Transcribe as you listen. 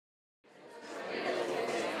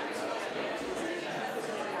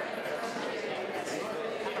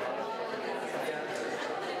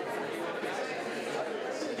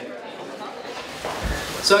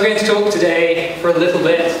So I'm going to talk today for a little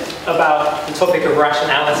bit about the topic of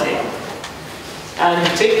rationality. And in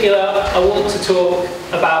particular, I want to talk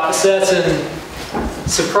about a certain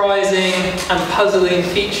surprising and puzzling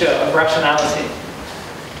feature of rationality,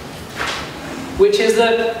 which is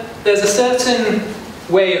that there's a certain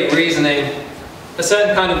way of reasoning, a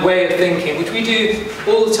certain kind of way of thinking, which we do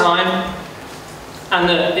all the time, and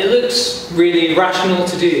that it looks really rational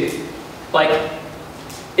to do. Like,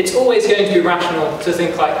 it's always going to be rational to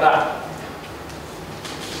think like that.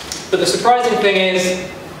 But the surprising thing is,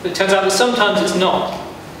 it turns out that sometimes it's not.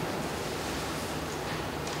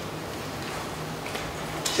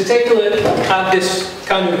 So take a look at this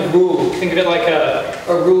kind of rule. Think of it like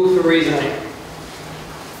a rule for reasoning.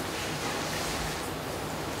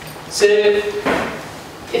 So,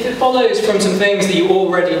 if it follows from some things that you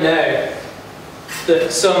already know,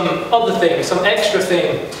 that some other thing, some extra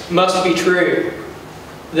thing must be true,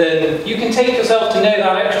 then you can take yourself to know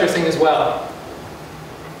that extra thing as well.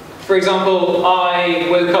 For example, I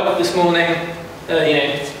woke up this morning,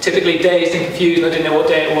 typically dazed and confused, and I didn't know what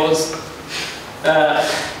day it was.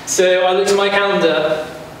 So I looked at my calendar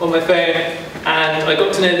on my phone, and I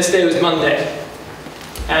got to know this day was Monday.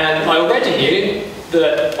 And I already knew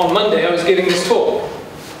that on Monday I was giving this talk.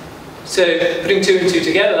 So putting two and two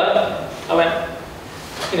together, I went,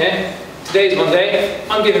 today's Monday,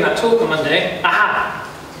 I'm giving that talk on Monday. Aha!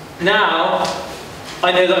 Now,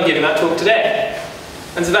 I know that I'm giving that talk today.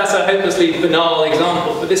 And so that's a hopelessly banal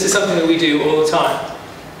example, but this is something that we do all the time.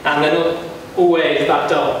 And they're not always that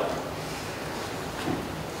dull.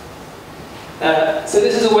 So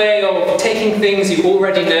this is a way of taking things you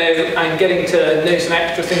already know and getting to know some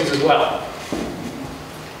extra things as well.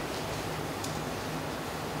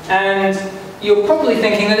 And you're probably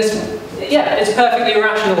thinking that it's perfectly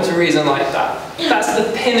rational to reason like that. That's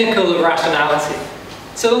the pinnacle of rationality.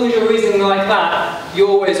 So long as you're reasoning like that, you're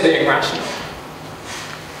always being rational.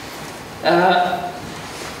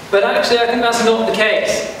 But actually, I think that's not the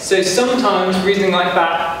case. So sometimes reasoning like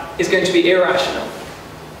that is going to be irrational.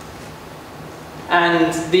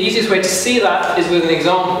 And the easiest way to see that is with an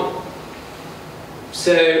example.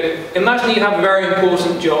 So imagine you have a very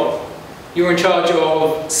important job. You're in charge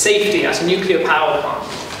of safety at a nuclear power plant.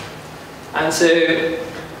 And so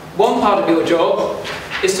one part of your job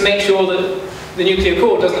is to make sure that the nuclear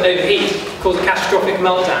core doesn't overheat, cause a catastrophic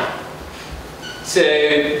meltdown. So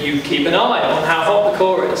you keep an eye on how hot the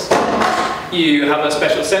core is. You have a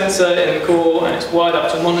special sensor in the core, and it's wired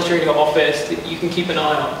up to monitor in your office that you can keep an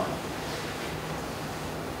eye on.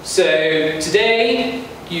 So today,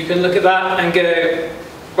 you can look at that and go,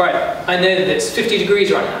 right, I know that it's 50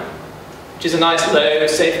 degrees right now, which is a nice low,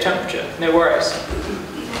 safe temperature, no worries.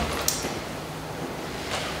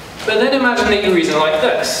 But then imagine that you reason like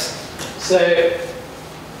this. So,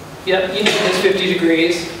 yeah, you know it's 50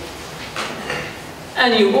 degrees.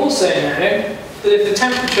 And you also know that if the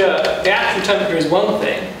temperature, the actual temperature is one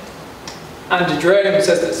thing, and the drone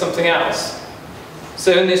says that it's something else.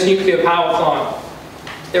 So in this nuclear power plant,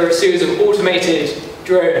 there are a series of automated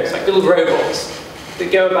drones, like little robots,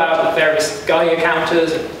 that go about with various Geiger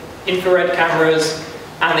counters and infrared cameras,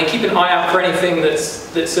 and they keep an eye out for anything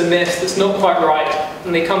that's amiss, that's not quite right,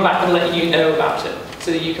 and they come back and let you know about it,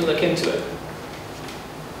 so that you can look into it.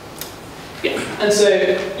 Yeah, and so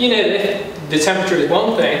you know that if the temperature is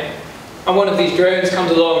one thing, and one of these drones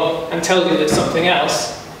comes along and tells you that it's something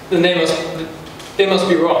else, then they must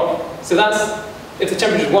be wrong. So that's, if the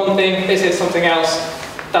temperature is one thing, they say it's something else,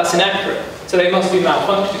 that's inaccurate. So they must be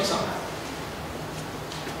malfunctioning somehow.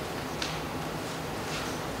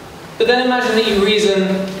 But then imagine that you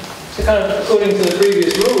reason, so kind of according to the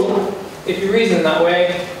previous rule, if you reason that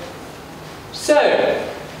way, so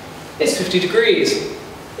it's 50 degrees.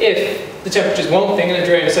 If the temperature is one thing and a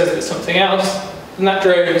drone says that it's something else, then that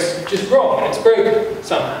drone is just wrong and it's broken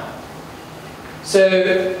somehow.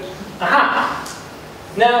 So, aha!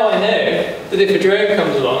 Now I know that if a drone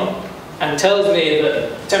comes along and tells me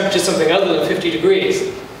that the temperature is something other than 50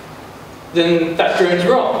 degrees, then that drone is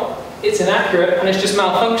wrong. It's inaccurate and it's just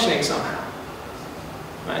malfunctioning somehow.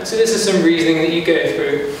 Right, so this is some reasoning that you go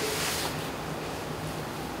through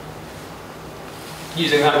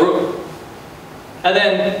using that rule. And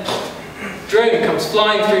then drone comes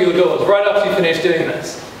flying through your doors right after you finish doing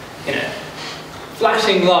this.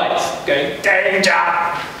 Flashing lights, going, danger,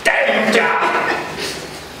 danger!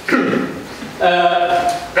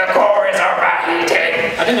 The core is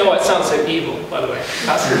overheating! I don't know why it sounds so evil, by the way.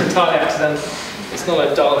 That's entirely accidental. It's not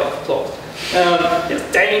a Dalek plot.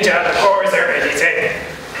 It's danger, the core is overheating!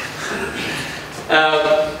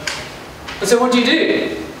 And so what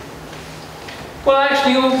do? Well,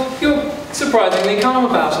 actually, you're surprisingly calm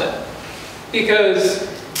about it. Because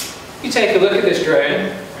You take a look at this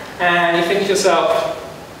drone and you think to yourself,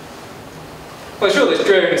 well, sure, this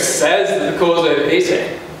drone says that the core's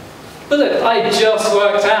overheating, but look, I just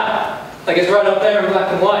worked out, like it's right up there in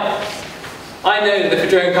black and white. I know that if a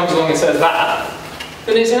drone comes along and says that,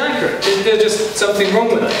 then it's inaccurate. There's just something wrong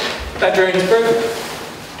with it. That drone is broken.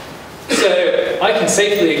 So I can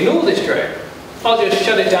safely ignore this drone. I'll just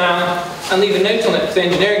shut it down and leave a note on it for the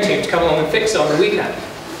engineering team to come along and fix it on the weekend.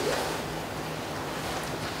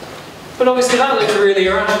 But obviously that looks really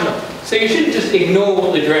irrational. So you shouldn't just ignore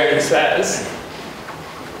what the drone says,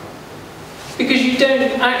 because you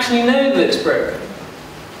don't actually know that it's broken.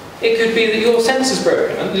 It could be that your sensor's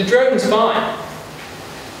broken and the drone's fine.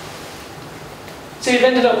 So you've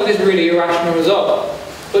ended up with this really irrational result.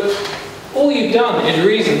 But all you've done is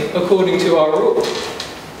reason according to our rule.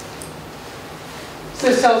 So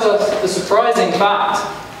this tells us the surprising fact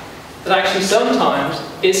that actually sometimes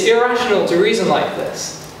it's irrational to reason like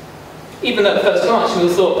this. Even at first glance you would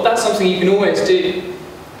have thought that's something you can always do.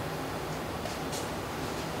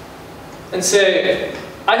 And so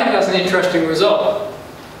I think that's an interesting result.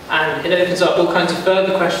 And it opens up all kinds of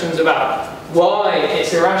further questions about why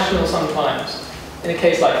it's irrational sometimes, in a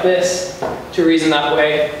case like this, to reason that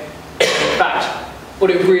way. In fact,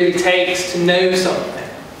 what it really takes to know something.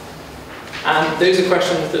 And those are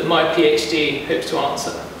questions that my PhD hopes to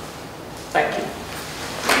answer. Thank you.